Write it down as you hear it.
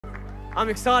I'm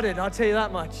excited, I'll tell you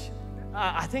that much.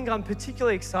 I think I'm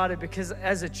particularly excited because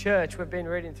as a church, we've been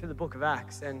reading through the book of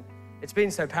Acts and it's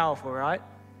been so powerful, right?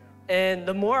 And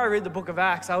the more I read the book of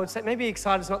Acts, I would say, maybe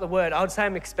excited is not the word, I would say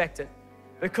I'm expectant.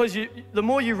 Because the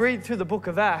more you read through the book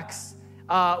of Acts,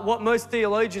 what most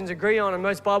theologians agree on and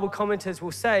most Bible commenters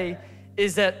will say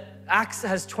is that Acts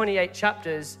has 28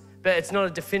 chapters, but it's not a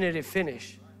definitive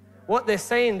finish. What they're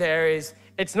saying there is,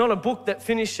 it's not a book that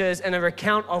finishes an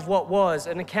account of what was,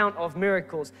 an account of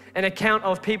miracles, an account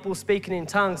of people speaking in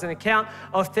tongues, an account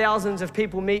of thousands of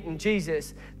people meeting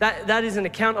Jesus. That is an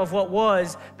account of what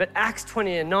was, but Acts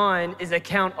 20:9 is an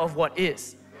account of what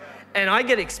is. And I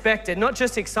get expected, not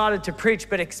just excited to preach,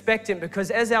 but expectant,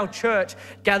 because as our church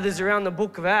gathers around the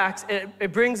book of Acts,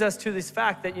 it brings us to this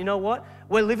fact that, you know what?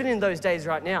 We're living in those days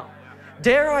right now.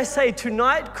 Dare I say,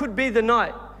 tonight could be the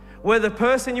night where the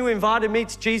person you invited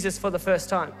meets Jesus for the first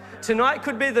time. Tonight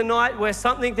could be the night where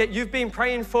something that you've been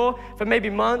praying for maybe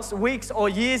months, weeks, or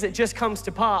years, it just comes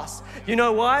to pass. You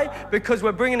know why? Because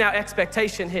we're bringing our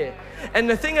expectation here. And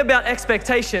the thing about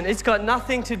expectation, it's got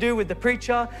nothing to do with the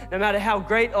preacher, no matter how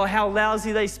great or how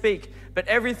lousy they speak, but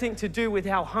everything to do with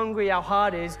how hungry our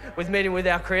heart is with meeting with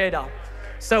our Creator.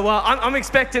 So I'm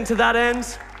expecting to that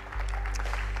end.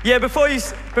 Yeah, before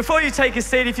you take a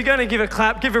seat, if you're going to give a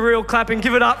clap, give a real clap and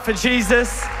give it up for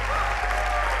Jesus.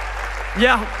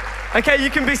 Yeah, okay, you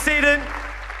can be seated.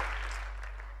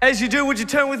 As you do, would you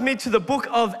turn with me to the book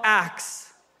of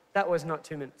Acts? That was not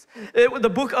 2 minutes.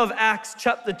 The book of Acts,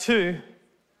 chapter 2,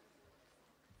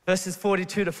 verses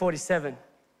 42 to 47.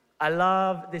 I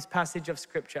love this passage of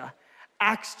scripture.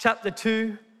 Acts chapter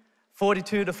 2,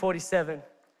 42 to 47.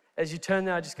 As you turn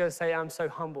there, I just got to say I'm so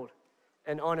humbled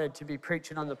and honored to be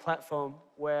preaching on the platform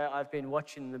where I've been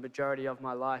watching the majority of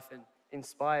my life and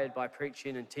inspired by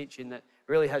preaching and teaching that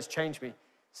really has changed me.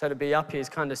 So to be up here is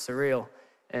kind of surreal.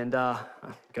 And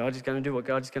God is going to do what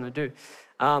God is going to do.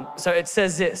 So it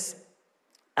says this,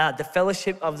 the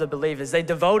fellowship of the believers. They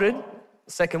devoted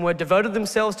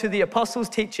themselves to the apostles'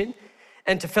 teaching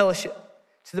and to fellowship,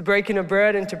 to the breaking of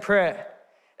bread and to prayer.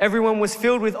 Everyone was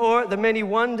filled with awe at the many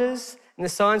wonders and the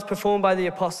signs performed by the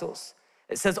apostles.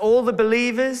 It says all the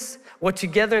believers were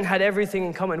together and had everything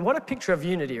in common. What a picture of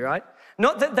unity, right?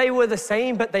 Not that they were the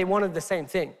same, but they wanted the same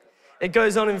thing. It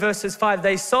goes on in verses 5.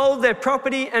 They sold their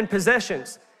property and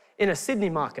possessions in a Sydney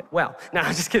market. Wow. No,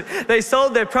 I'm just kidding. They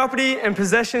sold their property and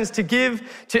possessions to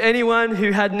give to anyone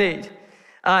who had need.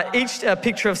 Each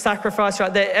picture of sacrifice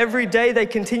right there. Every day they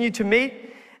continued to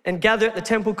meet and gather at the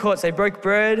temple courts. They broke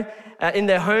bread in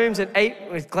their homes and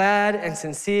ate with glad and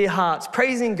sincere hearts,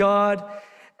 praising God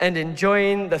and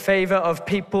enjoying the favor of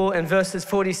people. And verses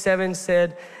 47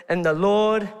 said, and the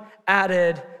Lord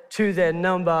added to their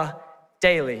number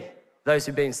daily those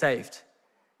who've been saved.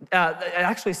 It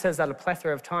actually says that a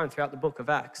plethora of time throughout the book of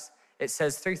Acts. It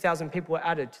says 3,000 people were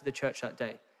added to the church that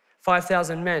day.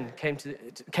 5,000 men came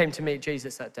to meet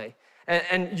Jesus that day.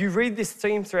 And you read this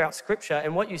theme throughout scripture,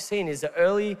 and what you're seeing is the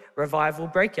early revival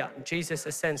breakout. Jesus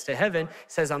ascends to heaven,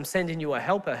 says, I'm sending you a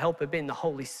helper being the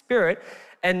Holy Spirit.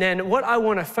 And then what I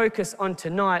want to focus on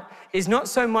tonight is not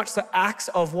so much the acts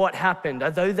of what happened,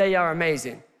 although they are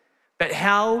amazing, but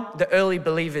how the early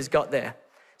believers got there.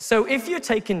 So if you're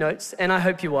taking notes, and I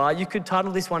hope you are, you could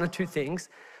title this one or two things.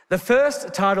 The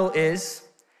first title is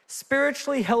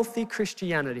Spiritually Healthy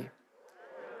Christianity.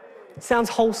 Sounds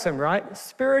wholesome, right?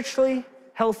 Spiritually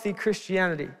healthy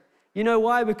Christianity. You know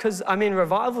why? Because,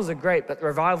 revivals are great, but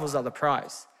revivals are the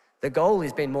prize. The goal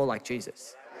is being more like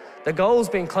Jesus. The goal is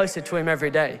being closer to him every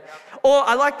day. Or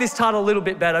I like this title a little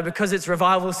bit better because it's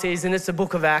revival season. It's the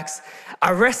book of Acts,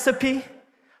 a recipe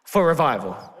for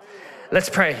revival. Let's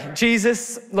pray.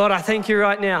 Jesus, Lord, I thank you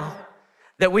right now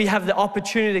that we have the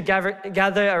opportunity to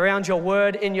gather around your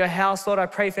word in your house. Lord, I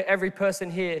pray for every person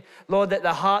here, Lord, that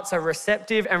the hearts are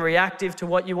receptive and reactive to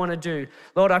what you want to do.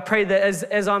 Lord, I pray that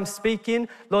as I'm speaking,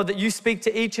 Lord, that you speak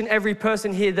to each and every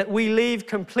person here, that we leave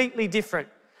completely different.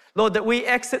 Lord, that we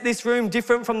exit this room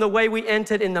different from the way we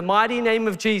entered in the mighty name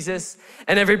of Jesus.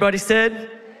 And everybody said,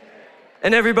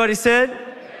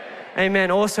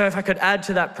 Amen. Also, if I could add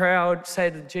to that prayer, I would say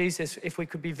to Jesus, if we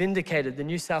could be vindicated, the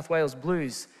New South Wales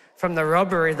Blues, from the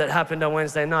robbery that happened on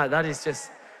Wednesday night.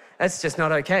 That's just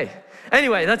not okay.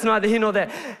 Anyway, that's neither here nor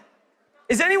there.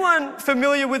 Is anyone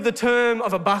familiar with the term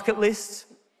of a bucket list?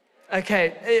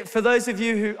 Okay, for those of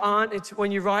you who aren't, it's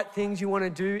when you write things you want to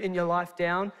do in your life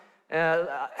down.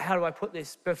 How do I put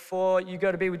this? Before you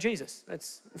go to be with Jesus.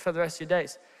 That's for the rest of your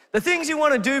days. The things you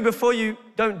want to do before you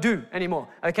don't do anymore,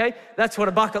 okay? That's what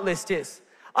a bucket list is.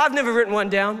 I've never written one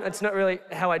down. That's not really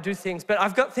how I do things, but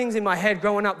I've got things in my head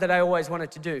growing up that I always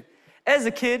wanted to do. As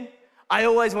a kid, I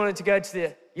always wanted to go to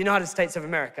the United States of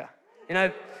America. You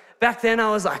know, back then I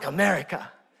was like,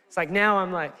 America. It's like now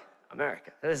I'm like,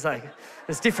 America.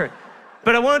 It's different.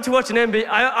 But I wanted to watch an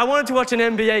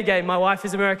NBA game. My wife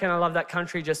is American. I love that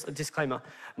country, just a disclaimer.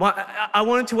 I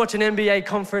wanted to watch an NBA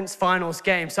conference finals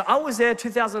game. So I was there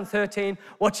 2013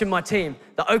 watching my team,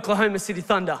 the Oklahoma City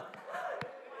Thunder.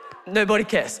 Nobody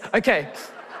cares. Okay.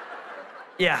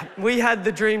 Yeah, we had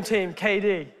the dream team,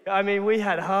 KD. I mean, we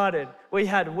had Harden, we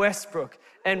had Westbrook,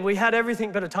 and we had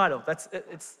everything but a title.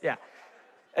 Yeah.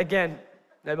 Again,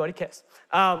 nobody cares.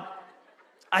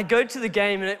 I go to the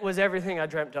game and it was everything I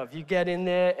dreamt of. You get in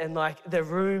there and like the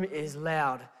room is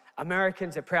loud.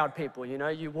 Americans are proud people, you know?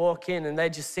 You walk in and they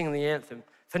just sing the anthem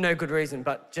for no good reason,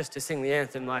 but just to sing the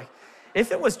anthem. Like,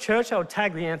 if it was church, I would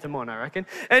tag the anthem on, I reckon.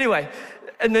 Anyway,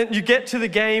 and then you get to the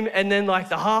game and then like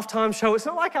the halftime show. It's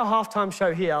not like our halftime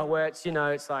show here where it's, you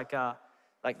know, it's like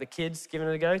the kids giving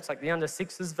it a go. It's like the under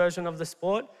sixes version of the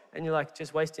sport and you're like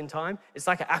just wasting time. It's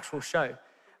like an actual show.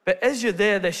 But as you're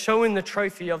there, they're showing the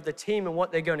trophy of the team and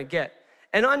what they're going to get.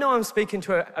 And I know I'm speaking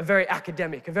to a very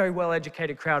academic, a very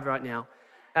well-educated crowd right now,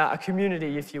 a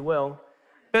community, if you will.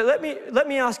 But let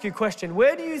me ask you a question.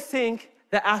 Where do you think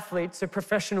the athletes, the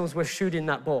professionals, were shooting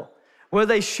that ball? Were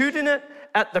they shooting it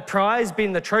at the prize,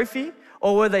 being the trophy,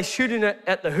 or were they shooting it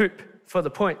at the hoop for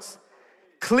the points?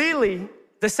 Clearly,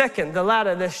 the second, the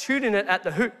latter, they're shooting it at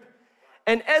the hoop.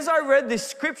 And as I read this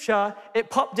scripture, it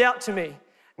popped out to me.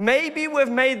 Maybe we've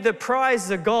made the prize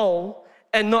the goal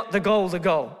and not the goal the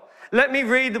goal. Let me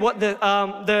read what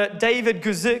the David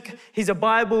Guzik, he's a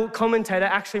Bible commentator,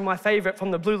 actually my favorite from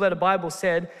the Blue Letter Bible,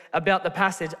 said about the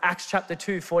passage, Acts chapter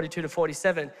 2, 42 to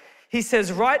 47. He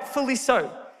says, rightfully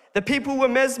so. The people were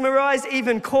mesmerized,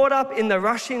 even caught up in the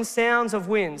rushing sounds of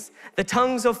winds, the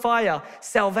tongues of fire,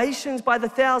 salvations by the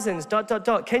thousands, ...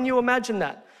 Can you imagine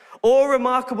that? All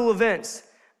remarkable events.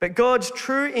 But God's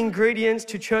true ingredients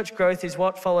to church growth is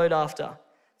what followed after.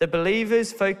 The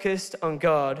believers focused on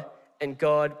God and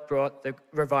God brought the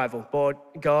revival.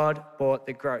 God brought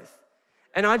the growth.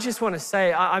 And I just want to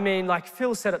say, I mean, like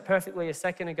Phil said it perfectly a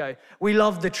second ago, we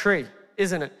love the tree,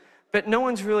 isn't it? But no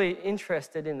one's really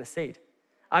interested in the seed.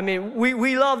 I mean,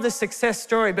 we love the success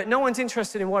story, but no one's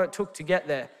interested in what it took to get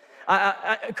there.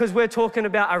 Because we're talking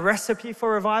about a recipe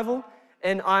for revival,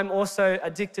 and I'm also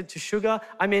addicted to sugar.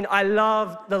 I mean, I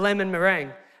love the lemon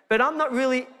meringue, but I'm not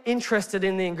really interested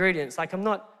in the ingredients. Like, I'm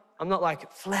not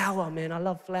like, flour, man, I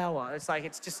love flour. It's like,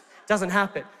 it's just doesn't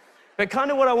happen. But kind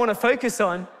of what I want to focus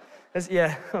on is,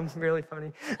 yeah, I'm really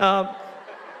funny.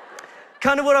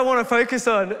 Kind of what I want to focus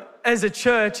on as a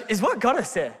church is what got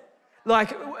us there.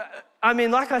 Like, I mean,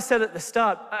 like I said at the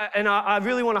start, and I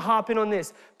really want to harp in on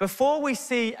this, before we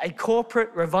see a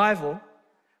corporate revival,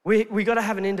 we got to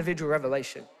have an individual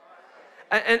revelation.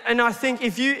 And I think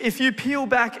if you peel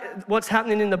back what's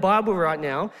happening in the Bible right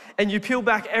now, and you peel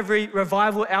back every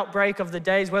revival outbreak of the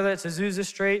days, whether it's Azusa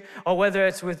Street, or whether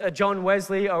it's with John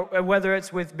Wesley, or whether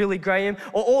it's with Billy Graham,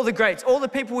 or all the greats, all the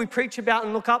people we preach about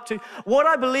and look up to, what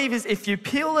I believe is if you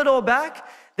peel it all back,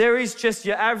 there is just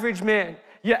your average man,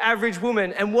 your average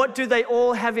woman. And what do they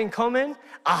all have in common?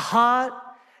 A heart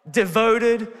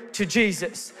devoted to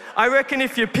Jesus. I reckon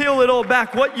if you peel it all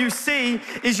back, what you see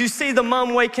is you see the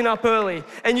mum waking up early,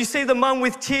 and you see the mum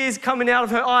with tears coming out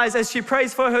of her eyes as she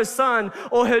prays for her son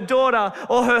or her daughter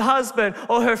or her husband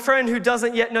or her friend who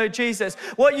doesn't yet know Jesus.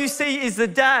 What you see is the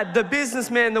dad, the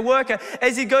businessman, the worker,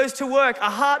 as he goes to work,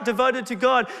 a heart devoted to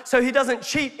God, so he doesn't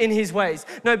cheat in his ways.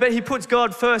 No, but he puts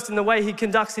God first in the way he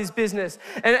conducts his business.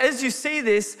 And as you see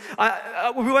this,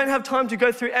 we won't have time to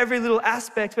go through every little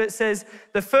aspect, but it says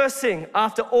the first thing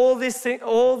after all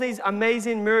these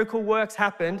amazing miracle works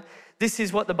happened, this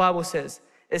is what the Bible says.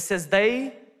 It says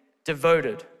they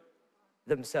devoted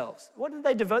themselves. What did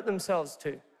they devote themselves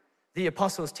to? The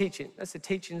apostles' teaching. That's the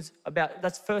teachings about,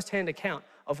 that's firsthand account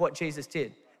of what Jesus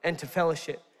did, and to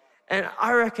fellowship. And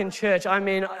I reckon, church, I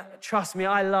mean, trust me,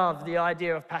 I love the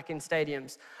idea of packing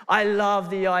stadiums. I love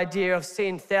the idea of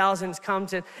seeing thousands come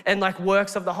to, and like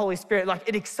works of the Holy Spirit. Like,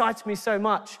 it excites me so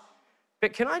much.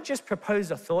 But can I just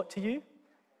propose a thought to you?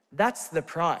 That's the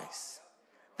prize.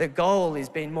 The goal is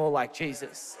being more like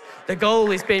Jesus. The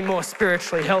goal is being more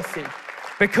spiritually healthy.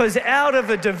 Because out of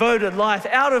a devoted life,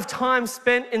 out of time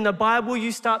spent in the Bible,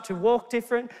 you start to walk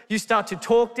different, you start to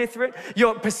talk different,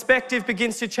 your perspective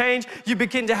begins to change, you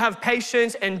begin to have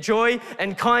patience and joy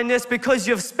and kindness because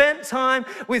you've spent time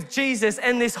with Jesus.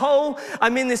 And this whole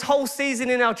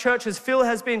season in our church, as Phil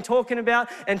has been talking about,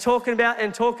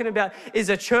 is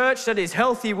a church that is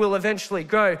healthy will eventually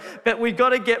grow. But we've got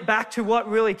to get back to what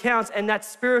really counts, and that's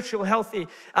spiritually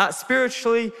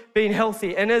being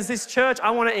healthy. And as this church, I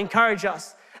want to encourage us.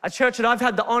 A church that I've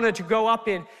had the honor to grow up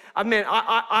in.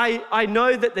 I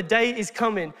know that the day is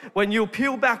coming when you'll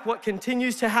peel back what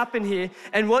continues to happen here,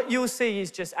 and what you'll see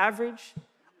is just average,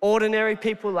 ordinary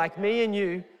people like me and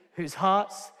you whose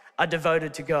hearts are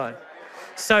devoted to God.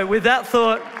 So with that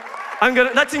thought,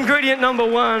 that's ingredient number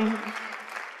 1.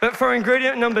 But for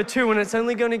ingredient number 2, and it's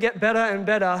only going to get better and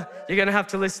better, you're going to have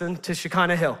to listen to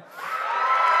Shekeinah Hill.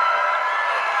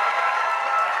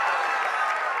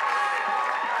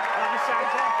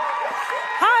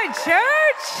 Hi,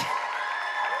 church.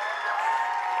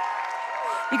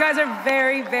 You guys are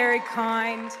very, very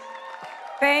kind.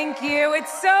 Thank you.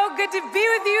 It's so good to be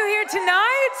with you here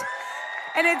tonight.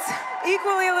 And it's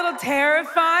equally a little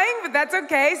terrifying, but that's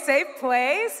okay. Safe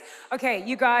place. Okay,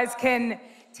 you guys can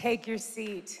take your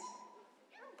seat.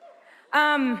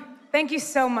 Thank you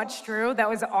so much, Drew. That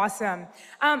was awesome.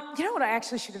 You know what I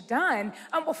actually should have done?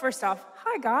 Well, first off,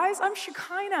 hi guys, I'm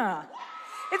Shekeinah.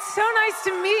 It's so nice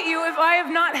to meet you if I have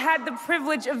not had the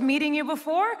privilege of meeting you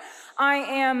before. I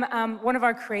am one of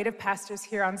our creative pastors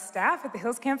here on staff at the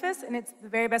Hills campus, and it's the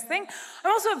very best thing.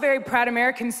 I'm also a very proud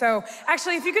American, so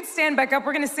actually, if you could stand back up,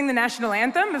 we're gonna sing the national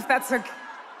anthem, if that's okay.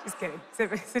 Just kidding,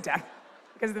 sit down,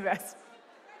 because the best.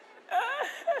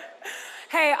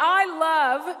 Hey, I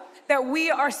love that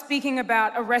we are speaking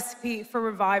about a recipe for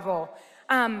revival,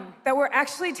 that we're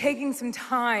actually taking some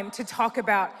time to talk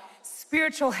about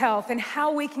spiritual health and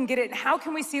how we can get it, and how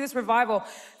can we see this revival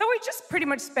that we just pretty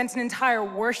much spent an entire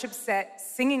worship set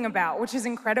singing about, which is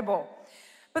incredible.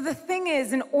 But the thing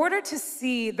is, in order to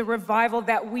see the revival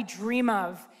that we dream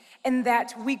of and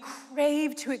that we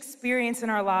crave to experience in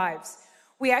our lives,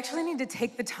 we actually need to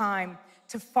take the time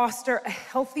to foster a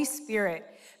healthy spirit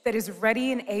that is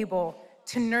ready and able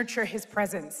to nurture his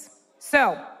presence.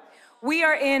 So, we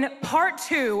are in part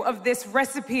 2 of this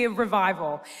recipe of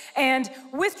revival. And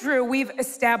with Drew, we've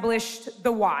established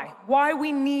the why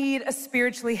we need a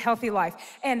spiritually healthy life.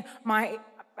 And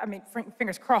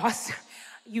fingers crossed,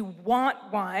 you want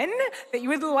one, that you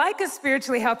would like a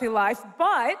spiritually healthy life,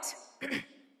 but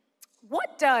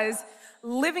what does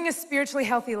living a spiritually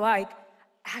healthy life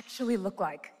actually look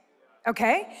like?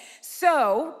 Okay?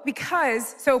 So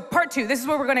part 2, this is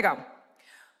where we're gonna go.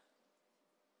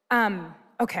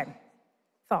 Okay.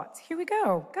 Thoughts. Here we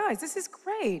go. Guys, this is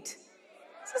great.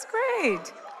 This is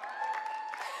great.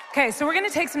 Okay, so we're gonna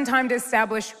take some time to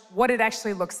establish what it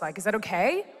actually looks like. Is that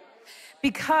okay?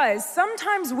 Because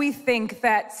sometimes we think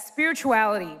that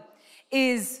spirituality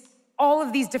is all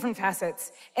of these different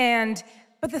facets,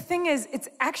 but the thing is, it's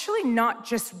actually not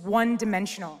just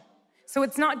one-dimensional. So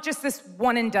it's not just this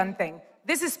one and done thing.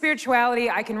 This is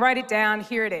spirituality, I can write it down,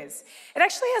 here it is. It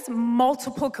actually has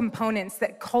multiple components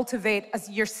that cultivate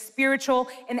your spiritual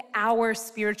and our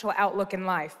spiritual outlook in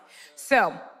life.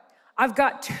 So, I've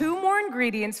got 2 more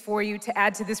ingredients for you to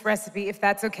add to this recipe, if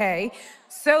that's okay,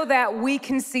 so that we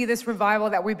can see this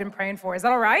revival that we've been praying for. Is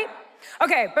that all right?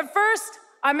 Okay, but first,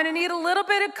 I'm gonna need a little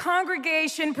bit of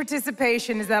congregation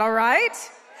participation. Is that all right?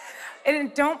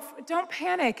 And don't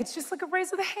panic, it's just like a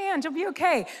raise of the hand, you'll be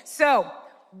okay. So,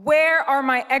 where are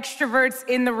my extroverts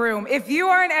in the room? If you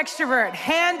are an extrovert,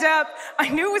 hand up. I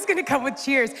knew it was gonna come with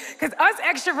cheers, because us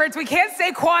extroverts, we can't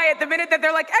stay quiet the minute that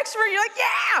they're like, extrovert, you're like,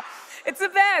 yeah, it's the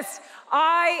best.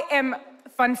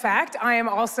 Fun fact, I am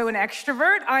also an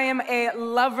extrovert. I am a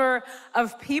lover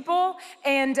of people,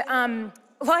 and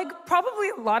like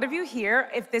probably a lot of you here,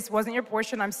 if this wasn't your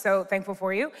portion, I'm so thankful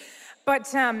for you.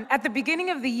 But at the beginning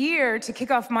of the year, to kick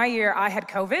off my year, I had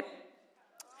COVID.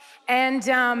 And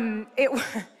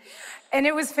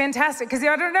it was fantastic, because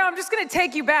I don't know, I'm just gonna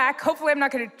take you back. Hopefully I'm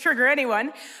not gonna trigger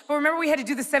anyone. But remember, we had to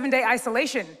do the 7-day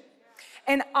isolation.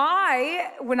 And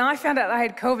when I found out I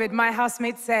had COVID, my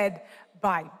housemate said,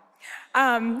 bye.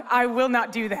 I will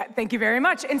not do that, thank you very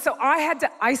much. And so I had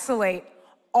to isolate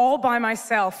all by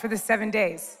myself for the 7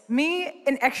 days. Me,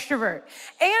 an extrovert.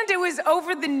 And it was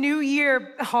over the New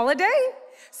Year holiday.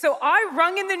 So I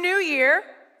rung in the New Year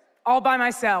all by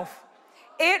myself.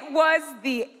 It was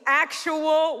the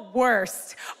actual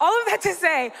worst. All of that to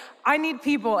say, I need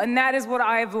people, and that is what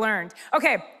I have learned.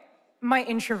 Okay, my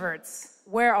introverts,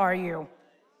 where are you?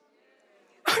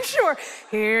 I'm sure,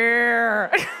 here.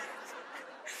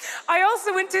 I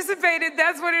also anticipated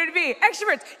that's what it'd be.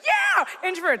 Extroverts, yeah!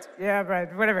 Introverts, yeah,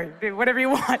 right, whatever you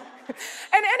want.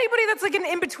 And anybody that's like an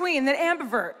in-between, an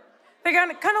ambivert. They're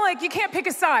kind of like, you can't pick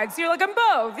a side. So you're like, I'm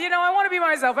both. You know, I want to be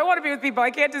myself. I want to be with people.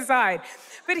 I can't decide.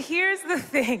 But here's the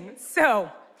thing. So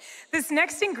this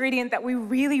next ingredient that we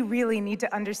really, really need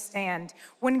to understand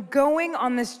when going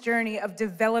on this journey of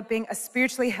developing a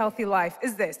spiritually healthy life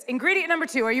is this. Ingredient number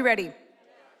 2, are you ready?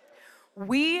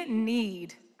 We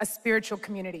need a spiritual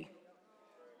community.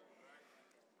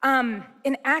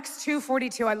 In Acts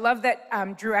 2:42, I love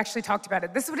that Drew actually talked about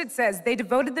it. This is what it says. They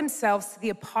devoted themselves to the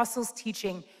apostles'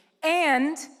 teaching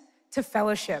and to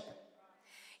fellowship.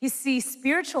 You see,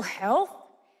 spiritual health,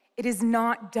 it is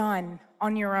not done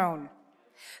on your own.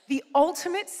 The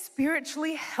ultimate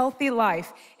spiritually healthy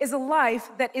life is a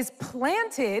life that is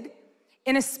planted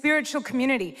in a spiritual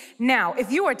community. Now,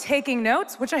 if you are taking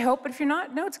notes, which I hope, but if you're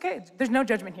not, no, it's okay. There's no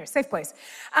judgment here, safe place.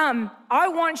 I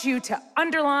want you to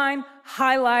underline,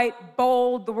 highlight,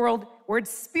 bold the word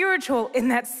spiritual in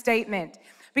that statement,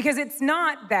 because it's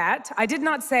not that. I did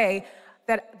not say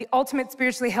that the ultimate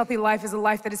spiritually healthy life is a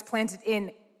life that is planted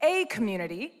in a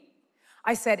community.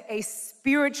 I said a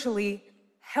spiritually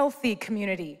healthy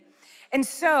community. And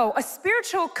so a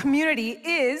spiritual community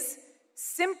is,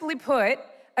 simply put,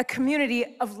 a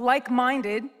community of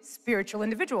like-minded spiritual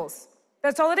individuals.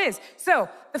 That's all it is. So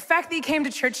the fact that you came to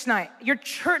church tonight, your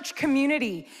church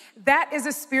community, that is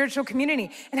a spiritual community.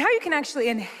 And how you can actually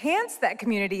enhance that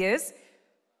community is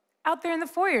out there in the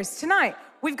foyers tonight.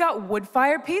 We've got wood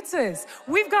fire pizzas.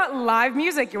 We've got live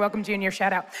music. You're welcome, Junior,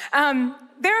 shout out.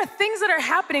 There are things that are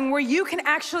happening where you can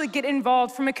actually get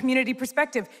involved from a community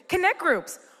perspective. Connect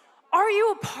groups. Are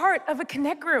you a part of a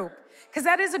connect group? Because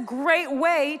that is a great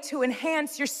way to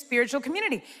enhance your spiritual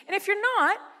community. And if you're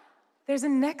not, there's a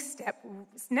next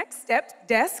step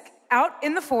desk out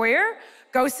in the foyer.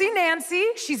 Go see Nancy.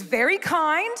 She's very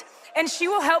kind, and she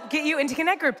will help get you into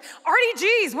connect group.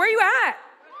 RDGs, where are you at?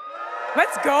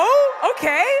 Let's go.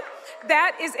 Okay.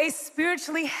 That is a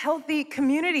spiritually healthy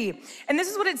community. And this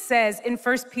is what it says in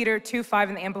 1 Peter 2:5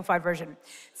 in the Amplified Version.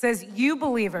 It says, you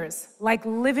believers, like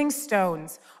living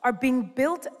stones, are being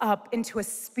built up into a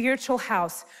spiritual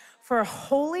house for a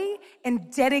holy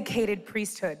and dedicated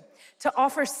priesthood to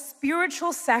offer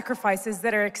spiritual sacrifices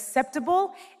that are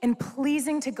acceptable and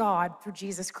pleasing to God through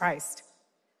Jesus Christ.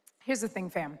 Here's the thing,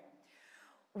 fam.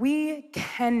 We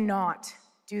cannot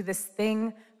do this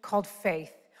thing called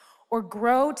faith or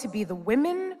grow to be the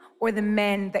women or the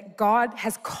men that God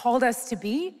has called us to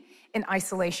be in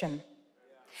isolation.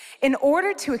 In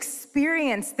order to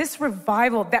experience this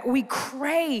revival that we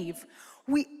crave,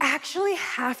 we actually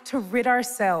have to rid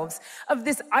ourselves of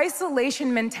this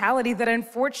isolation mentality that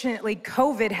unfortunately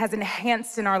COVID has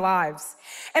enhanced in our lives.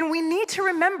 And we need to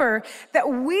remember that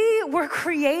we were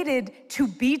created to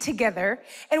be together,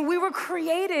 and we were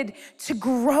created to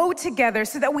grow together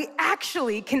so that we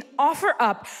actually can offer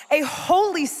up a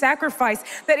holy sacrifice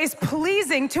that is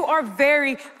pleasing to our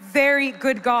very, very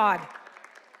good God.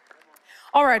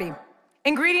 Alrighty,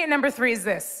 ingredient number 3 is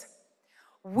this.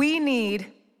 We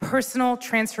need personal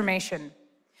transformation.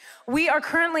 We are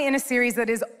currently in a series that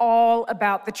is all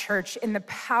about the church and the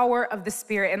power of the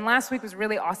Spirit. And last week was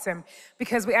really awesome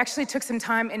because we actually took some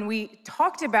time and we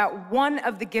talked about one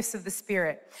of the gifts of the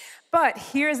Spirit. But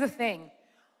here's the thing.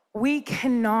 We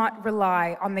cannot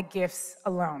rely on the gifts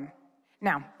alone.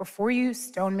 Now, before you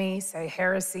stone me, say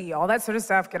heresy, all that sort of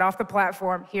stuff, get off the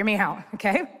platform, hear me out,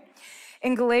 okay?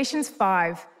 In Galatians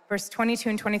 5, verse 22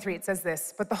 and 23, it says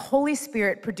this, but the Holy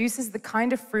Spirit produces the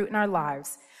kind of fruit in our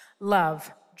lives,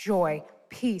 love, joy,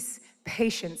 peace,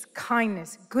 patience,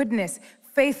 kindness, goodness,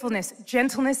 faithfulness,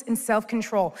 gentleness, and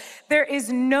self-control. There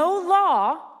is no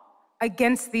law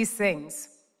against these things.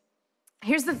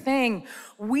 Here's the thing,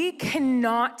 we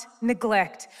cannot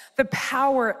neglect the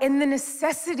power and the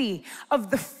necessity of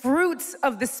the fruits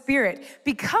of the Spirit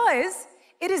because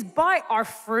it is by our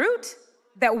fruit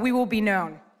that we will be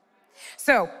known.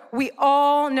 So we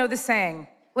all know the saying.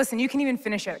 Listen, you can even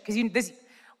finish it because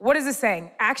what is the saying?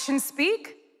 Actions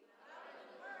speak?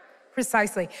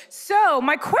 Precisely. So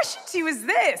my question to you is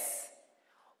this.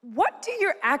 What do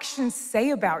your actions say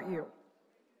about you?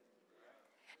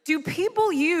 Do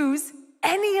people use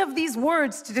any of these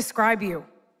words to describe you?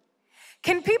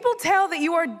 Can people tell that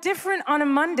you are different on a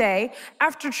Monday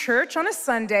after church on a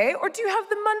Sunday, or do you have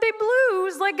the Monday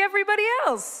blues like everybody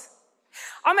else?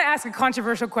 I'm gonna ask a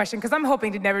controversial question because I'm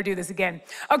hoping to never do this again.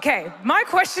 Okay, my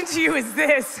question to you is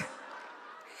this.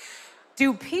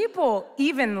 Do people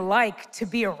even like to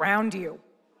be around you?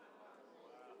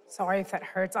 Sorry if that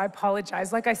hurts, I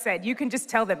apologize. Like I said, you can just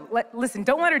tell them, listen,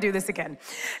 don't let her do this again.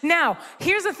 Now,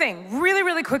 here's the thing, really,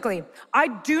 really quickly. I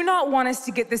do not want us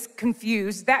to get this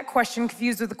confused, that question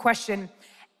confused with the question,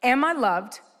 am I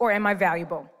loved or am I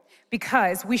valuable?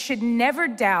 Because we should never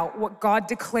doubt what God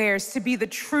declares to be the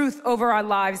truth over our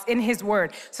lives in His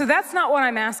Word. So that's not what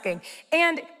I'm asking.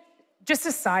 And just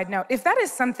a side note, if that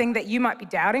is something that you might be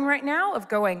doubting right now of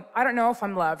going, I don't know if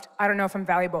I'm loved, I don't know if I'm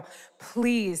valuable,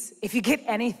 please, if you get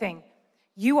anything,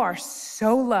 you are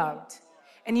so loved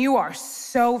and you are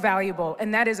so valuable.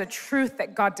 And that is a truth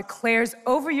that God declares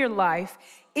over your life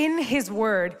in his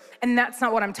word. And that's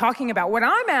not what I'm talking about. What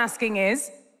I'm asking is,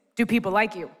 do people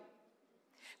like you?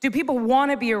 Do people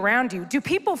want to be around you? Do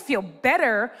people feel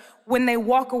better when they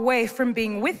walk away from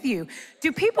being with you?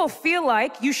 Do people feel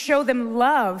like you show them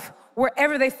love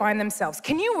wherever they find themselves?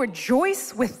 Can you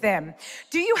rejoice with them?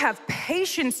 Do you have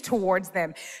patience towards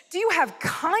them? Do you have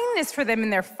kindness for them in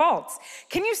their faults?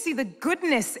 Can you see the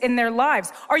goodness in their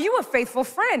lives? Are you a faithful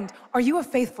friend? Are you a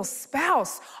faithful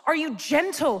spouse? Are you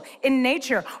gentle in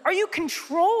nature? Are you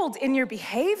controlled in your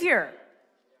behavior?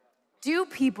 Do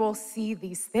people see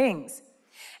these things?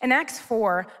 In Acts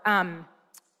 4,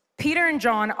 Peter and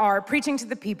John are preaching to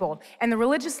the people, and the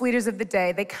religious leaders of the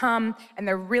day, they come and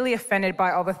they're really offended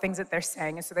by all the things that they're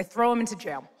saying, and so they throw them into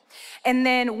jail. And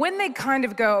then when they kind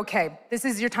of go, okay, this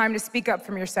is your time to speak up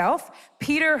for yourself,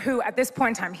 Peter, who at this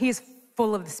point in time, he is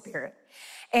full of the Spirit,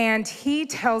 and he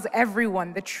tells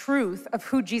everyone the truth of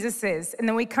who Jesus is. And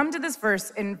then we come to this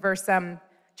verse in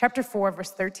chapter 4,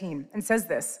 verse 13, and says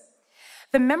this: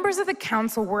 "The members of the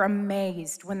council were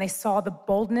amazed when they saw the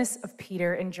boldness of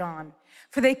Peter and John,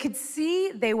 for they could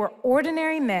see they were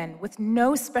ordinary men with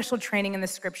no special training in the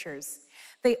scriptures.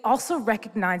 They also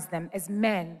recognized them as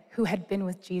men who had been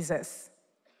with Jesus."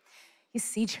 You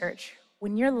see, church,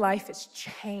 when your life is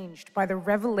changed by the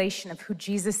revelation of who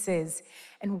Jesus is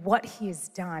and what he has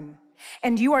done,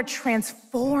 and you are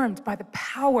transformed by the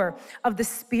power of the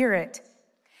Spirit,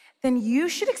 then you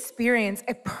should experience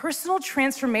a personal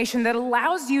transformation that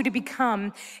allows you to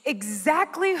become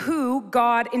exactly who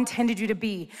God intended you to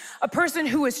be. A person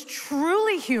who is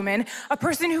truly human, a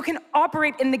person who can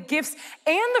operate in the gifts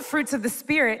and the fruits of the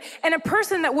Spirit, and a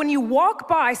person that when you walk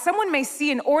by, someone may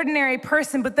see an ordinary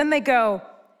person, but then they go,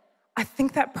 I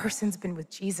think that person's been with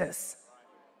Jesus.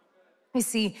 You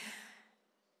see,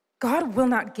 God will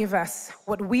not give us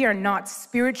what we are not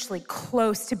spiritually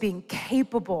close to being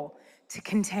capable to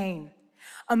contain.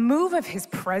 A move of his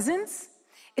presence,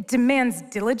 it demands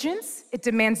diligence, it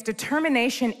demands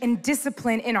determination and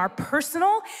discipline in our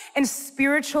personal and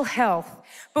spiritual health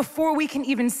before we can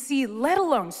even see, let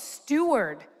alone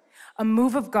steward, a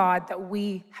move of God that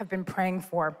we have been praying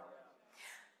for.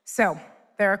 So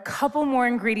there are a couple more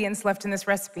ingredients left in this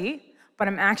recipe, but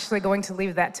I'm actually going to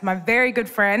leave that to my very good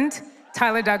friend,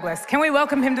 Tyler Douglass. Can we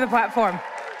welcome him to the platform?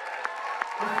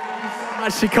 Thank you so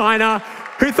much, Shekeinah.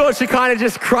 Who thought Shekeinah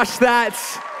just crushed that?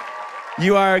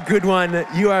 You are a good one.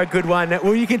 You are a good one.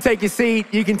 Well, you can take your seat.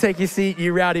 You can take your seat,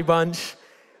 you rowdy bunch.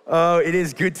 Oh, it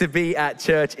is good to be at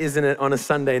church, isn't it, on a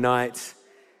Sunday night?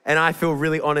 And I feel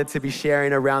really honored to be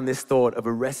sharing around this thought of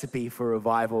a recipe for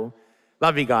revival.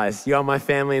 Love you guys. You are my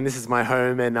family and this is my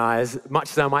home. And as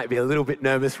much as I might be a little bit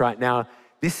nervous right now,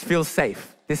 this feels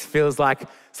safe. This feels like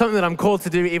something that I'm called to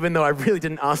do, even though I really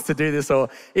didn't ask to do this, or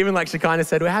even like Shekeinah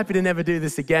said, we're happy to never do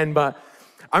this again. But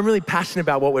I'm really passionate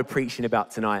about what we're preaching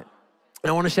about tonight. And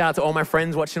I want to shout out to all my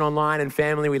friends watching online and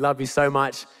family. We love you so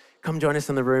much. Come join us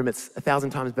in the room. It's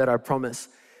 1,000 times better, I promise.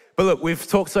 But look, we've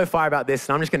talked so far about this,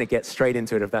 and I'm just going to get straight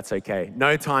into it if that's okay.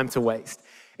 No time to waste.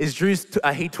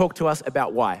 He talked to us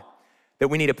about why. That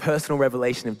we need a personal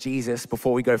revelation of Jesus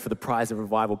before we go for the prize of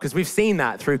revival. Because we've seen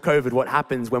that through COVID, what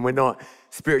happens when we're not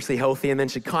spiritually healthy. And then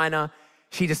Shekeinah,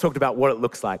 she just talked about what it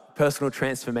looks like, personal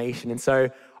transformation. And so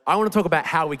I want to talk about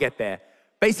how we get there.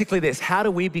 Basically this, how do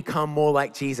we become more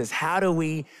like Jesus? How do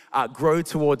we grow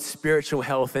towards spiritual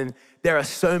health? And there are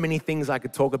so many things I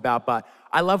could talk about, but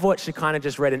I love what Shekeinah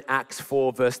just read in Acts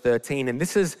 4, verse 13. And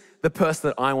this is the person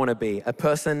that I want to be, a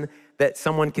person that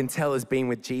someone can tell has been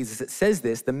with Jesus. It says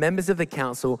this: the members of the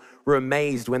council were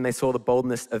amazed when they saw the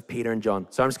boldness of Peter and John.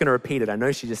 So I'm just going to repeat it. I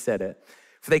know she just said it.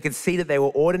 For they could see that they were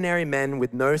ordinary men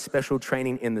with no special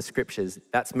training in the scriptures.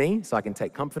 That's me, so I can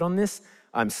take comfort on this.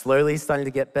 I'm slowly starting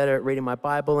to get better at reading my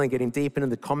Bible and getting deep into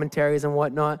the commentaries and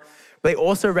whatnot. But they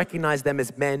also recognized them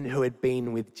as men who had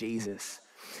been with Jesus.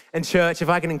 And church, if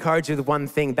I can encourage you with one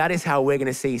thing, that is how we're going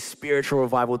to see spiritual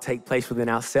revival take place within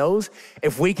ourselves.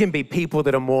 If we can be people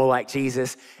that are more like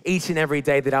Jesus each and every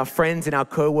day, that our friends and our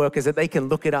co-workers, that they can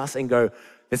look at us and go,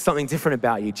 there's something different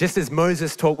about you. Just as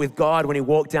Moses talked with God when he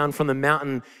walked down from the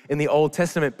mountain in the Old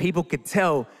Testament, people could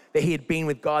tell that he had been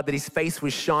with God, that his face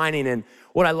was shining. And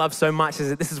what I love so much is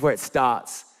that this is where it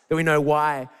starts, that we know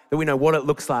why, that we know what it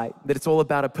looks like, that it's all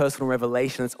about a personal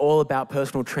revelation. It's all about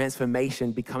personal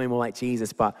transformation, becoming more like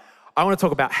Jesus. But I want to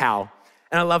talk about how.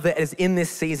 And I love that as in this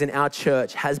season, our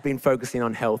church has been focusing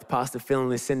on health. Pastor Phil and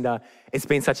Lucinda, it's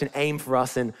been such an aim for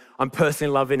us, and I'm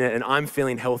personally loving it, and I'm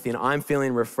feeling healthy, and I'm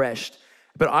feeling refreshed.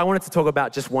 But I wanted to talk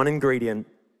about just one ingredient,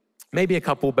 maybe a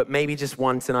couple, but maybe just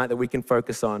one tonight that we can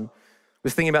focus on. I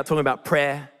was thinking about talking about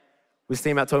prayer. We were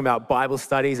thinking about talking about Bible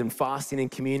studies and fasting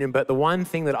and communion. But the one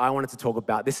thing that I wanted to talk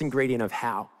about, this ingredient of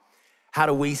how. How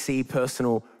do we see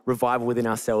personal revival within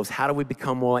ourselves? How do we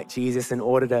become more like Jesus in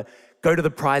order to go to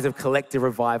the prize of collective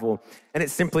revival? And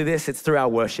it's simply this, it's through our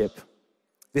worship.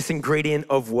 This ingredient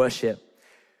of worship.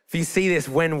 If you see this,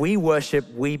 when we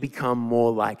worship, we become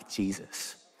more like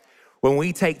Jesus. When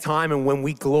we take time and when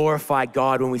we glorify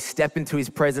God, when we step into his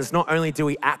presence, not only do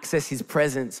we access his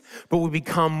presence, but we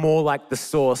become more like the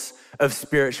source of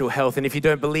spiritual health. And if you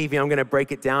don't believe me, I'm gonna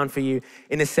break it down for you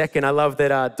in a second. I love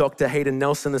that Dr. Hayden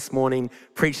Nelson this morning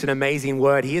preached an amazing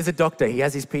word. He is a doctor, he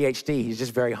has his PhD. He's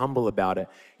just very humble about it.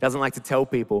 He doesn't like to tell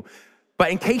people.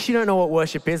 But in case you don't know what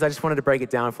worship is, I just wanted to break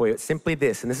it down for you. It's simply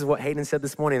this, and this is what Hayden said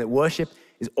this morning, that worship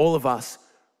is all of us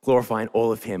glorifying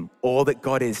all of him, all that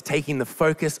God is, taking the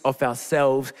focus off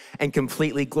ourselves and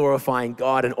completely glorifying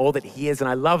God and all that he is. And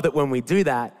I love that when we do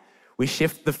that, we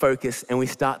shift the focus and we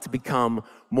start to become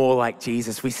more like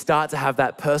Jesus. We start to have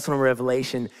that personal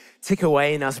revelation tick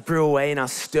away in us, brew away in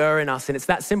us, stir in us. And it's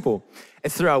that simple.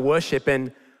 It's through our worship.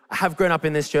 And I have grown up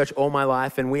in this church all my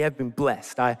life and we have been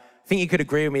blessed. I think you could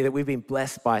agree with me that we've been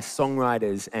blessed by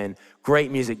songwriters and great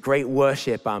music, great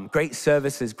worship, great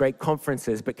services, great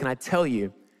conferences. But can I tell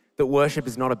you, that worship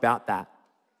is not about that.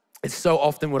 It's so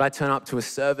often would I turn up to a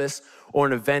service or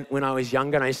an event when I was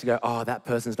younger and I used to go, oh, that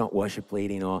person's not worship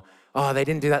leading, or oh, they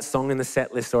didn't do that song in the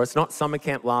set list, or it's not summer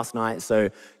camp last night, so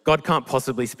God can't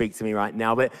possibly speak to me right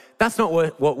now. But that's not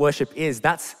what worship is.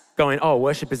 That's going, oh,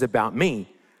 worship is about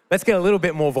me. Let's get a little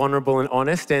bit more vulnerable and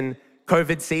honest. And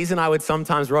COVID season, I would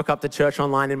sometimes rock up to church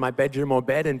online in my bedroom or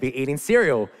bed and be eating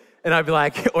cereal. And I'd be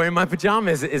like, or in my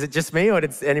pajamas, is it just me or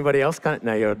did anybody else kind of,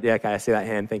 no, yeah, okay, I see that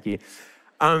hand, thank you.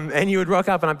 And you would rock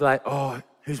up and I'd be like, oh,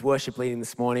 who's worship leading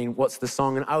this morning? What's the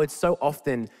song? And I would so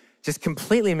often just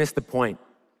completely miss the point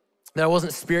that I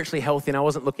wasn't spiritually healthy and I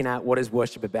wasn't looking at what is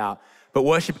worship about. But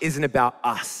worship isn't about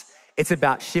us. It's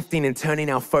about shifting and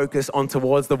turning our focus on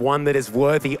towards the one that is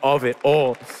worthy of it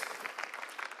all.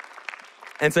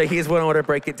 And so here's what I want to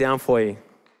break it down for you.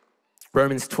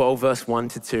 Romans 12, verse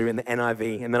 1-2 in the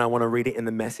NIV, and then I want to read it in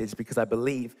the Message because I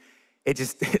believe it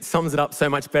sums it up so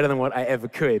much better than what I ever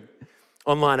could.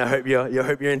 Online, I hope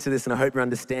you're into this and I hope you're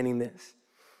understanding this.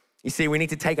 You see, we need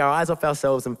to take our eyes off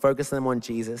ourselves and focus them on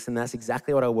Jesus, and that's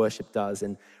exactly what our worship does.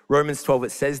 In Romans 12,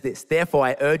 it says this, therefore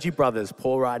I urge you, brothers,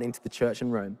 Paul writing to the church in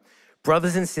Rome,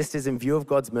 brothers and sisters, in view of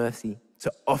God's mercy,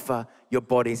 to offer your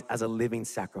bodies as a living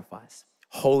sacrifice,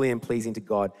 holy and pleasing to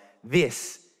God.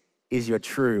 This is your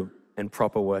true and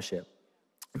proper worship.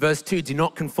 Verse 2, do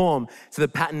not conform to the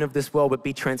pattern of this world, but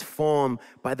be transformed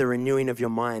by the renewing of your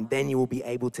mind. Then you will be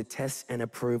able to test and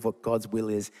approve what God's will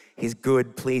is, his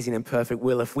good, pleasing, and perfect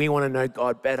will. If we want to know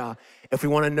God better, if we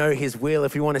want to know his will,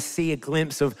 if we want to see a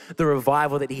glimpse of the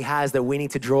revival that he has, that we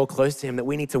need to draw close to him, that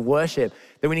we need to worship,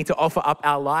 that we need to offer up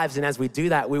our lives. And as we do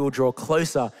that, we will draw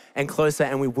closer and closer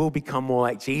and we will become more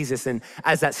like Jesus. And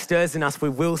as that stirs in us, we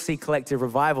will see collective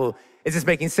revival. Is this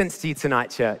making sense to you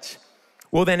tonight, church?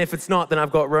 Well, then if it's not, then I've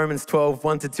got Romans 12,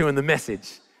 1-2 in the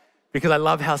Message, because I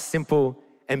love how simple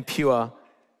and pure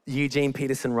Eugene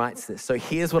Peterson writes this. So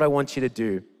here's what I want you to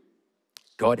do.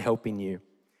 God helping you.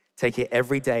 Take your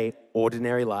everyday,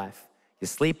 ordinary life. You're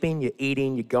sleeping, you're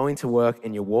eating, you're going to work,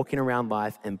 and you're walking around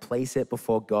life, and place it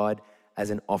before God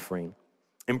as an offering.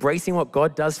 Embracing what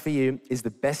God does for you is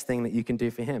the best thing that you can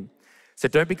do for him. So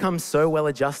don't become so well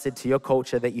adjusted to your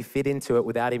culture that you fit into it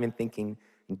without even thinking,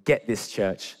 get this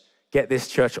church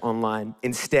online.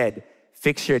 Instead,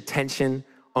 fix your attention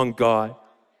on God.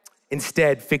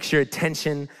 Instead, fix your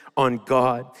attention on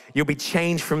God. You'll be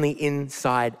changed from the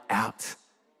inside out.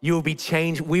 You will be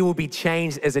changed. We will be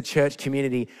changed as a church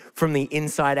community from the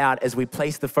inside out as we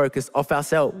place the focus off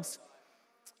ourselves.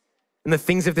 And the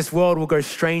things of this world will go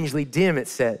strangely dim, it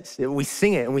says. We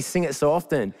sing it, and we sing it so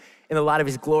often in the light of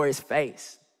his glorious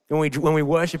face. And when we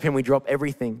worship him, we drop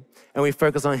everything and we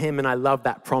focus on him. And I love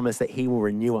that promise that he will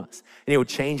renew us and he will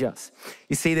change us.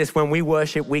 You see this, when we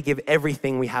worship, we give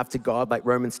everything we have to God, like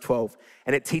Romans 12.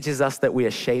 And it teaches us that we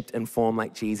are shaped and formed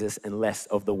like Jesus and less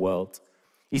of the world.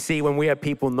 You see, when we are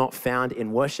people not found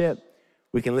in worship,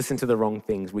 we can listen to the wrong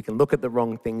things. We can look at the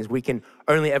wrong things. We can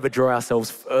only ever draw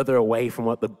ourselves further away from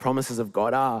what the promises of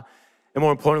God are. And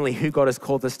more importantly, who God has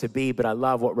called us to be. But I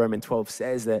love what Romans 12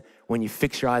 says, that when you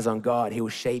fix your eyes on God, he will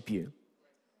shape you.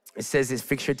 It says this,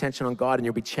 fix your attention on God and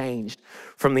you'll be changed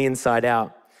from the inside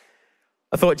out.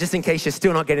 I thought, just in case you're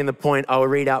still not getting the point, I will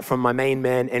read out from my main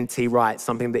man, N.T. Wright,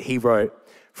 something that he wrote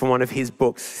from one of his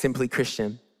books, Simply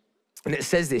Christian. And it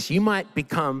says this, you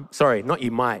become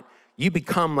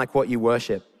like what you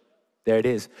worship. There it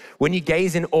is. When you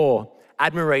gaze in awe,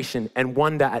 admiration, and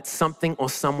wonder at something or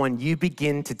someone, you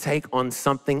begin to take on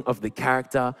something of the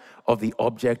character of the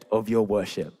object of your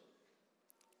worship.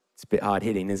 It's a bit hard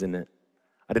hitting, isn't it?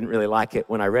 I didn't really like it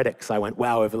when I read it because I went,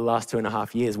 wow, over the last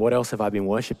 2.5 years, what else have I been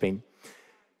worshiping?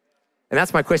 And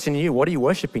that's my question to you. What are you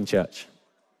worshiping, church?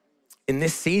 In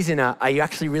this season, are you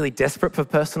actually really desperate for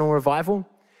personal revival?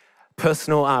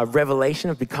 Personal revelation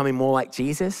of becoming more like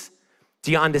Jesus?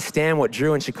 Do you understand what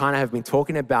Drew and Shekeinah have been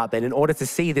talking about? That in order to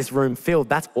see this room filled,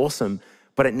 that's awesome,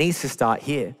 but it needs to start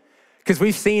here. Because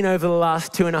we've seen over the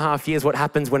last 2.5 years what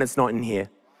happens when it's not in here.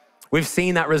 We've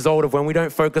seen that result of when we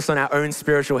don't focus on our own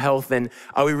spiritual health, then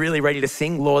are we really ready to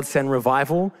sing, Lord, send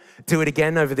revival? Do it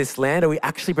again over this land? Are we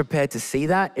actually prepared to see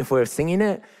that if we're singing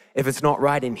it, if it's not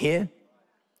right in here?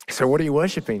 So what are you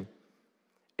worshiping?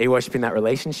 Are you worshiping that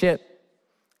relationship?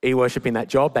 Are you worshiping that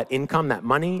job, that income, that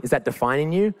money? Is that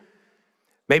defining you?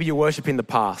 Maybe you're worshiping the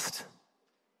past.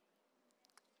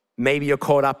 Maybe you're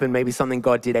caught up in maybe something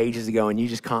God did ages ago and you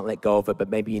just can't let go of it, but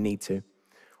maybe you need to.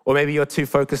 Or maybe you're too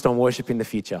focused on worshiping the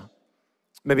future.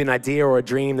 Maybe an idea or a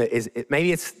dream that is,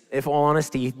 maybe it's, if all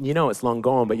honesty, you know it's long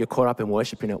gone, but you're caught up in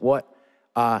worshiping it. What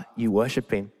are you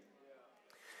worshiping?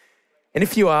 And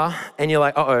if you are, and you're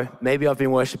like, maybe I've been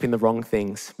worshiping the wrong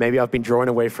things. Maybe I've been drawn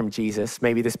away from Jesus.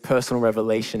 Maybe this personal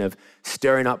revelation of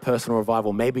stirring up personal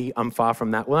revival. Maybe I'm far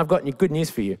from that. Well, I've got good news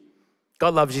for you.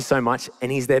 God loves you so much,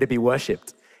 and he's there to be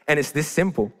worshiped. And it's this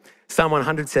simple. Psalm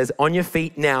 100 says, on your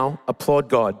feet now, applaud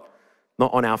God.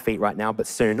 Not on our feet right now, but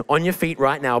soon. On your feet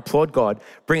right now, applaud God.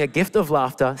 Bring a gift of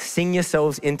laughter. Sing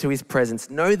yourselves into his presence.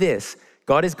 Know this,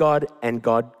 God is God and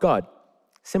God, God.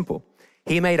 Simple.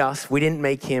 He made us. We didn't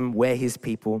make him. We're his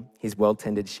people, his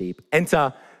well-tended sheep.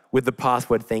 Enter with the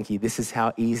password, thank you. This is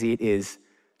how easy it is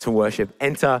to worship.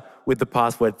 Enter with the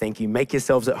password, thank you. Make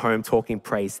yourselves at home talking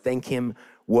praise. Thank him,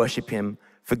 worship him.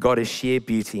 For God is sheer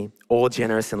beauty, all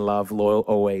generous in love, loyal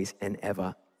always and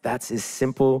ever. That's as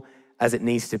simple as it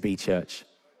needs to be, church.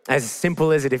 As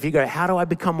simple as it, if you go, how do I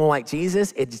become more like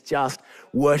Jesus? It's just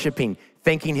worshiping,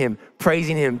 thanking him,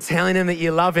 praising him, telling him that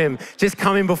you love him, just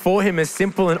coming before him as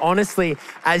simple and honestly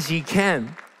as you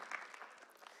can.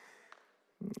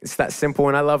 It's that simple,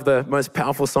 and I love the most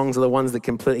powerful songs are the ones that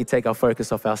completely take our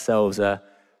focus off ourselves.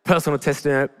 Personal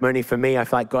testimony for me, I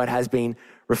feel like God has been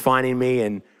refining me,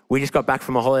 and we just got back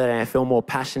from a holiday and I feel more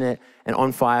passionate and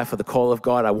on fire for the call of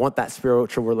God. I want that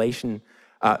spiritual revelation,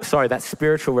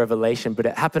 but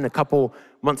it happened a couple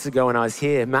months ago when I was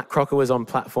here. Matt Crocker was on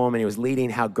platform and he was leading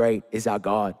How Great Is Our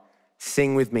God.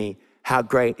 Sing with me, how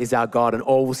great is our God, and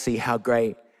all will see how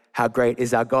great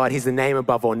is our God. He's the name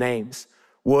above all names,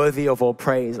 worthy of all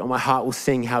praise. All my heart will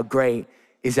sing, how great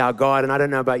is our God. And I don't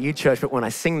know about you, church, but when I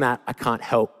sing that, I can't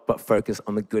help but focus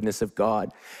on the goodness of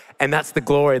God. And that's the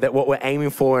glory that what we're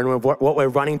aiming for and what we're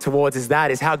running towards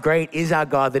is how great is our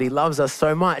God, that he loves us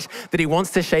so much, that he wants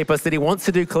to shape us, that he wants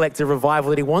to do collective revival,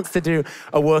 that he wants to do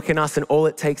a work in us. And all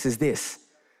it takes is this.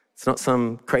 It's not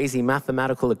some crazy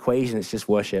mathematical equation. It's just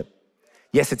worship.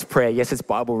 Yes, it's prayer. Yes, it's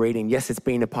Bible reading. Yes, it's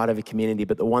being a part of a community.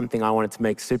 But the one thing I wanted to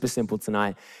make super simple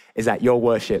tonight is that your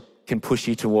worship can push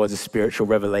you towards a spiritual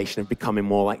revelation of becoming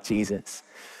more like Jesus.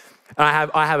 I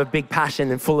have a big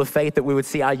passion and full of faith that we would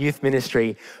see our youth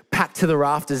ministry packed to the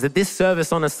rafters, that this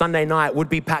service on a Sunday night would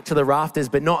be packed to the rafters,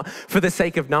 but not for the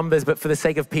sake of numbers, but for the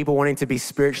sake of people wanting to be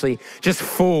spiritually just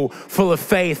full of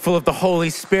faith, full of the Holy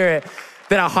Spirit.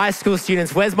 That our high school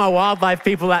students, where's my wildlife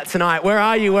people at tonight? Where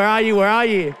are you? Where are you? Where are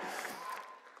you?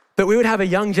 That we would have a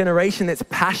young generation that's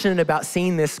passionate about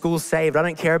seeing their schools saved. I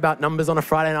don't care about numbers on a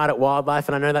Friday night at Wildlife,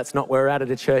 and I know that's not where we're at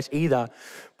a church either.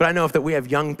 But I know if that we have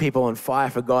young people on fire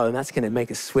for God, and that's going to make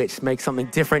a switch, make something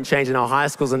different change in our high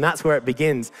schools, and that's where it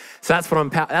begins. So that's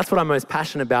what I'm most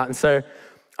passionate about. And so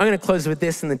I'm going to close with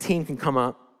this, and the team can come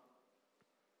up.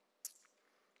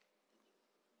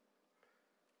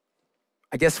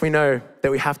 I guess we know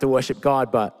that we have to worship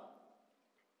God, but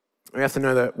we have to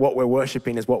know that what we're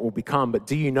worshiping is what we'll become. But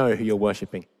do you know who you're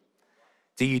worshiping?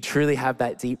 Do you truly have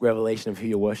that deep revelation of who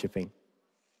you're worshiping?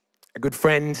 A good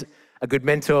friend, a good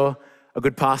mentor, a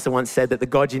good pastor once said that the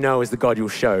God you know is the God you'll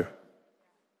show. And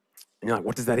you're like,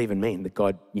 what does that even mean? The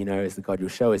God you know is the God you'll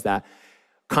show. Is that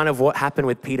kind of what happened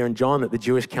with Peter and John, that the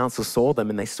Jewish council saw them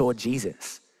and they saw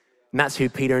Jesus. And that's who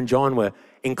Peter and John were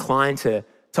inclined to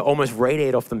almost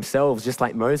radiate off themselves, just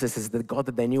like Moses, is the God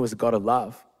that they knew was a God of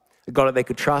love. A God that they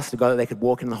could trust, a God that they could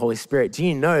walk in the Holy Spirit. Do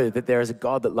you know that there is a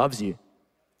God that loves you?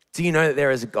 Do you know that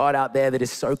there is a God out there that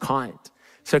is so kind,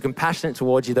 so compassionate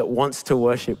towards you, that wants to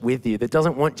worship with you, that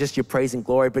doesn't want just your praise and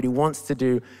glory, but he wants to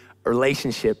do a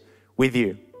relationship with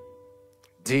you?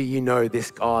 Do you know this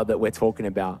God that we're talking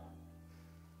about?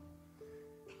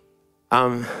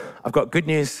 I've got good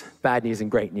news, bad news, and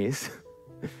great news.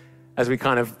 As we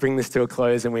kind of bring this to a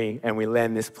close and we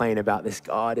land this plane about this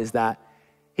God, is that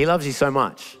he loves you so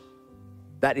much.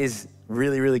 That is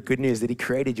really, really good news that he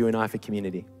created you and I for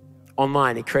community.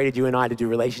 Online, he created you and I to do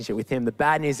relationship with him. The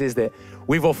bad news is that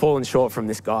we've all fallen short from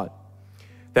this God.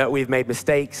 That we've made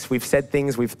mistakes, we've said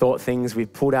things, we've thought things,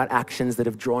 we've pulled out actions that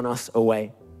have drawn us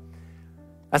away.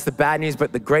 That's the bad news,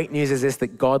 but the great news is this,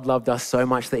 that God loved us so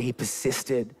much that he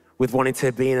persisted with wanting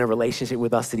to be in a relationship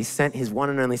with us, that he sent his one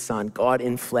and only son, God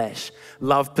in flesh,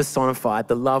 love personified,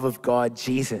 the love of God,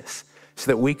 Jesus, so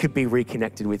that we could be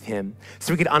reconnected with him,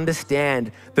 so we could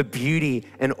understand the beauty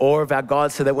and awe of our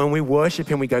God, so that when we worship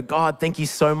him, we go, God, thank you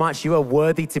so much. You are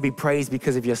worthy to be praised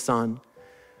because of your son.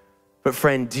 But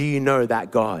friend, do you know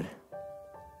that God?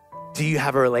 Do you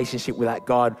have a relationship with that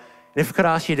God? And if I could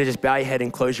ask you to just bow your head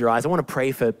and close your eyes, I want to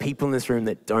pray for people in this room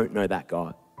that don't know that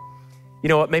God. You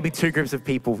know what, maybe two groups of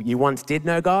people. You once did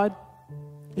know God,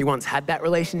 you once had that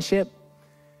relationship,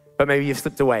 but maybe you've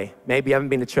slipped away. Maybe you haven't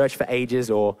been to church for ages,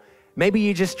 or maybe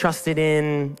you just trusted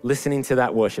in listening to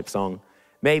that worship song.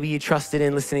 Maybe you trusted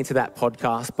in listening to that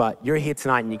podcast, but you're here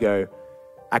tonight and you go,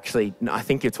 actually, no, I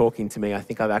think you're talking to me. I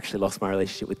think I've actually lost my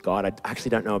relationship with God. I actually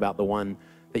don't know about the one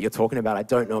that you're talking about. I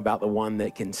don't know about the one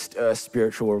that can stir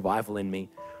spiritual revival in me.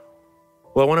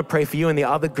 Well, I want to pray for you, and the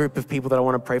other group of people that I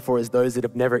want to pray for is those that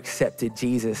have never accepted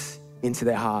Jesus into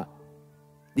their heart.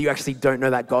 That you actually don't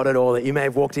know that God at all, that you may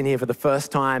have walked in here for the first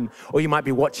time, or you might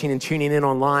be watching and tuning in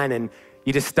online and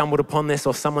you just stumbled upon this,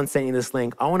 or someone sent you this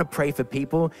link. I want to pray for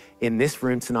people in this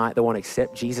room tonight that want to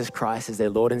accept Jesus Christ as their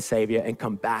Lord and Savior and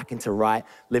come back into right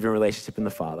living relationship in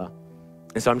the Father.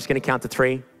 And so I'm just going to count to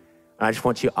 3. And I just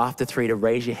want you after 3 to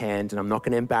raise your hand, and I'm not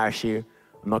going to embarrass you.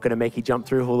 I'm not going to make you jump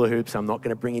through hula hoops. I'm not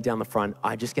going to bring you down the front.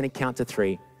 I'm just going to count to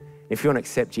 3. If you want to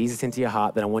accept Jesus into your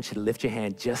heart, then I want you to lift your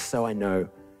hand just so I know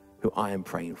who I am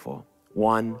praying for.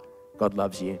 1, God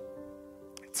loves you.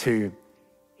 2,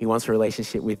 he wants a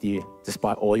relationship with you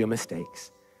despite all your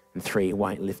mistakes. And 3,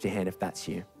 why don't you lift your hand if that's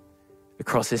you?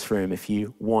 Across this room, if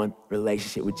you want a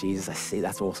relationship with Jesus, I see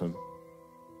that's awesome.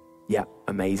 Yeah,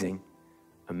 amazing,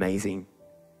 amazing.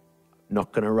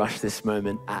 Not going to rush this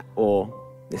moment at all.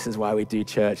 This is why we do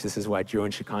church. This is why Drew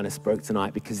and Shekeinah spoke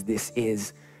tonight, because this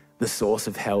is the source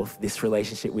of health. This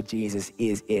relationship with Jesus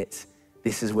is it.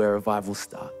 This is where revival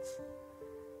starts.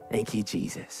 Thank you,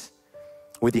 Jesus.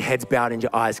 With your heads bowed and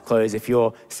your eyes closed, if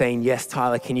you're saying, yes,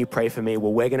 Tyler, can you pray for me?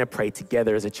 Well, we're going to pray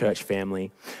together as a church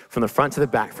family, from the front to the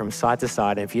back, from side to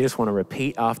side. And if you just want to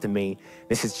repeat after me,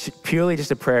 this is purely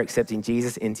just a prayer accepting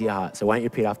Jesus into your heart. So why don't you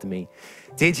repeat after me?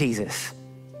 Dear Jesus,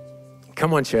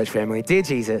 come on, church family. Dear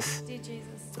Jesus,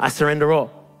 I surrender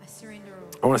all.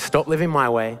 I want to stop living my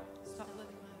way.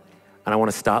 And I want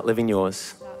to start living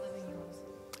yours.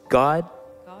 God,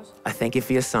 I thank you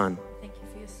for your son.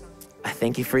 I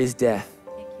thank you for his death.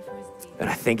 And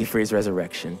I thank you for his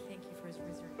resurrection.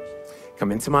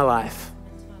 Come into my life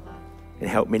and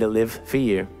help me to live for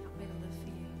you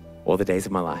all the days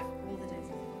of my life.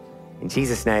 In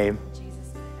Jesus' name,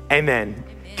 amen.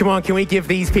 Come on, can we give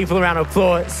these people a round of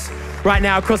applause? Right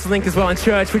now, across the link as well in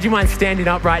church, would you mind standing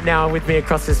up right now with me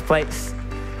across this place?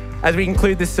 As we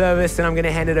conclude this service, and I'm going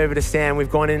to hand it over to Sam. We've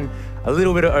gone in a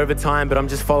little bit of overtime, but I'm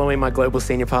just following my global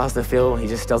senior pastor, Phil. He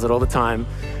just does it all the time.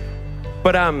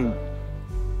 But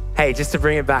hey, just to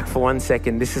bring it back for 1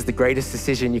 second, this is the greatest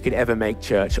decision you could ever make,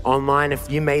 church. Online, if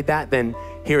you made that, then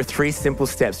here are 3 simple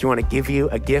steps. We want to give you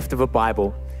a gift of a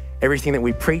Bible. Everything that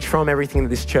we preach from, everything that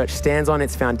this church stands on,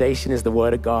 its foundation is the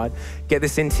Word of God. Get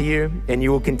this into you, and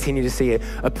you will continue to see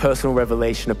a personal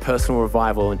revelation, a personal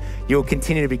revival, and you'll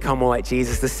continue to become more like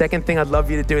Jesus. The second thing I'd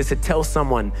love you to do is to tell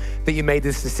someone that you made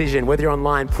this decision. Whether you're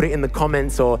online, put it in the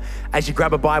comments, or as you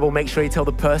grab a Bible, make sure you tell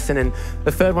the person. And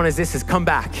the third one is this, is come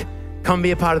back. Come be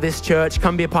a part of this church.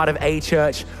 Come be a part of a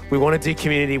church. We want to do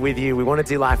community with you. We want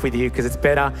to do life with you because it's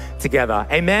better together.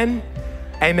 Amen?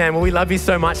 Amen. Well, we love you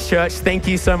so much, church. Thank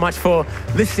you so much for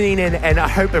listening, and I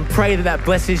hope and pray that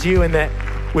blesses you and that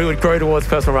we would grow towards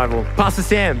personal revival. Pastor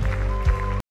Sam.